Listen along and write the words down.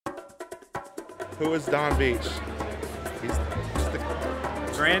Who is Don Beach? He's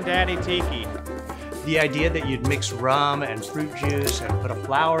the Granddaddy Tiki. The idea that you'd mix rum and fruit juice and put a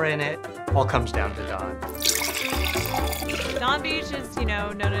flower in it all comes down to Don. Don Beach is,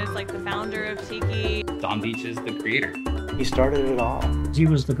 known as like the founder of Tiki. Don Beach is the creator. He started it all. He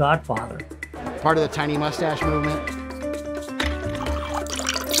was the godfather. Part of the tiny mustache movement.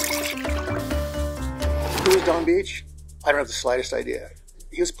 Who is Don Beach? I don't have the slightest idea.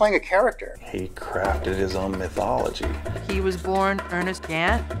 He was playing a character. He crafted his own mythology. He was born Ernest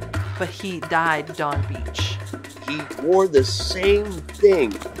Gant, but he died Don Beach. He wore the same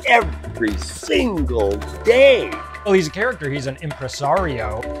thing every single day. Well, he's a character. He's an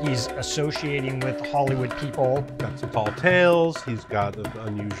impresario. He's associating with Hollywood people. got some tall tales. He's got an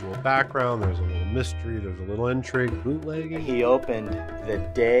unusual background. There's a little mystery. There's a little intrigue. Bootlegging. He opened the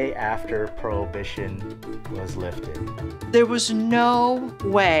day after Prohibition was lifted. There was no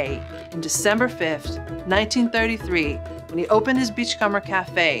way in December 5th, 1933, when he opened his Beachcomber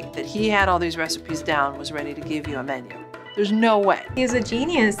Cafe, that he had all these recipes down, was ready to give you a menu. There's no way. He's a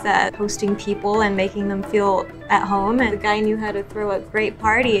genius at hosting people and making them feel at home, and the guy knew how to throw a great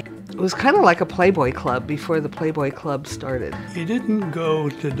party. It was kind of like a Playboy Club before the Playboy Club started. He didn't go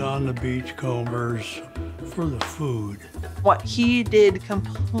to Don the Beachcombers for the food. What he did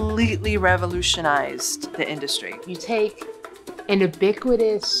completely revolutionized the industry. You take an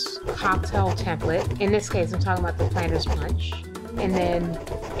ubiquitous cocktail template, in this case I'm talking about the Planter's Punch, and then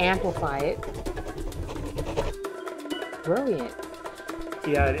amplify it. Brilliant.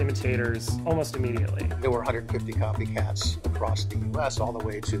 He had imitators almost immediately. There were 150 copycats across the U.S. all the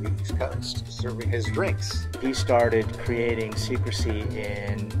way to the East Coast serving his drinks. He started creating secrecy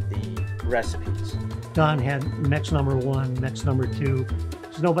in the recipes. Don had mix number 1, mix number 2,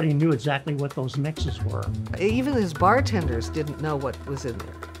 so nobody knew exactly what those mixes were. Even his bartenders didn't know what was in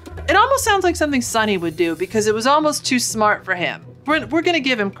there. It almost sounds like something Sonny would do because it was almost too smart for him. We're going to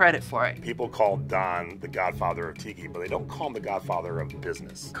give him credit for it. People call Don the godfather of Tiki, but they don't call him the godfather of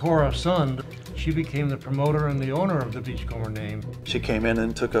business. Cora Sund, she became the promoter and the owner of the Beachcomber name. She came in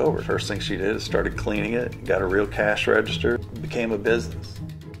and took over. First thing she did is started cleaning it, got a real cash register, became a business.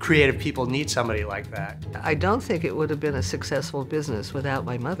 Creative people need somebody like that. I don't think it would have been a successful business without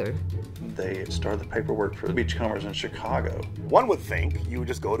my mother. They started the paperwork for the Beachcombers in Chicago. One would think you would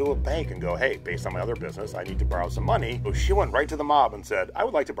just go to a bank and go, hey, based on my other business, I need to borrow some money. So she went right to the mob and said, I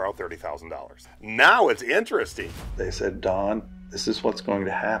would like to borrow $30,000. Now it's interesting. They said, Don, this is what's going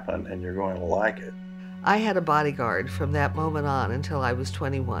to happen and you're going to like it. I had a bodyguard from that moment on until I was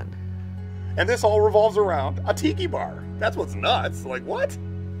 21. And this all revolves around a tiki bar. That's what's nuts. Like, what?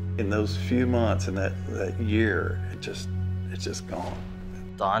 In those few months, in that year, it's just gone.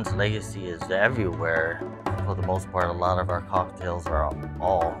 Don's legacy is everywhere. For the most part, a lot of our cocktails are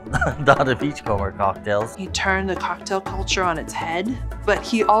all Don the Beachcomber cocktails. He turned the cocktail culture on its head, but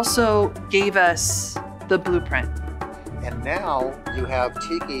he also gave us the blueprint. And now you have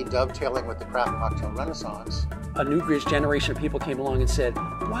Tiki dovetailing with the craft cocktail renaissance. A new generation of people came along and said,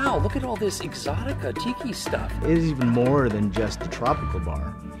 wow, look at all this exotica Tiki stuff. It is even more than just the tropical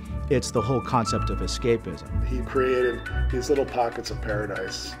bar. It's the whole concept of escapism. He created these little pockets of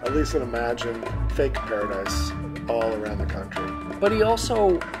paradise, at least an imagined fake paradise, all around the country. But he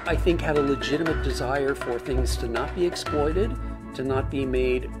also, I think, had a legitimate desire for things to not be exploited, to not be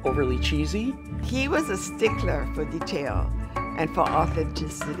made overly cheesy. He was a stickler for detail and for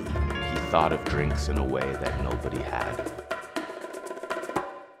authenticity. He thought of drinks in a way that nobody had.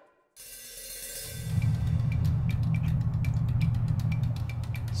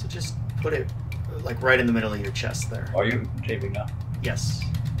 So just put it like right in the middle of your chest there. Are you shaving now? Yes.